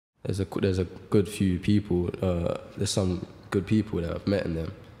there's a good few people. There's some good people that I've met in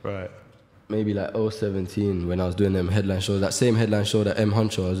them. Right. Maybe like 017 when I was doing them headline shows, that same headline show that M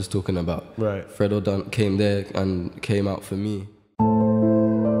Huncho I was just talking about. Right. Fredo came there and came out for me.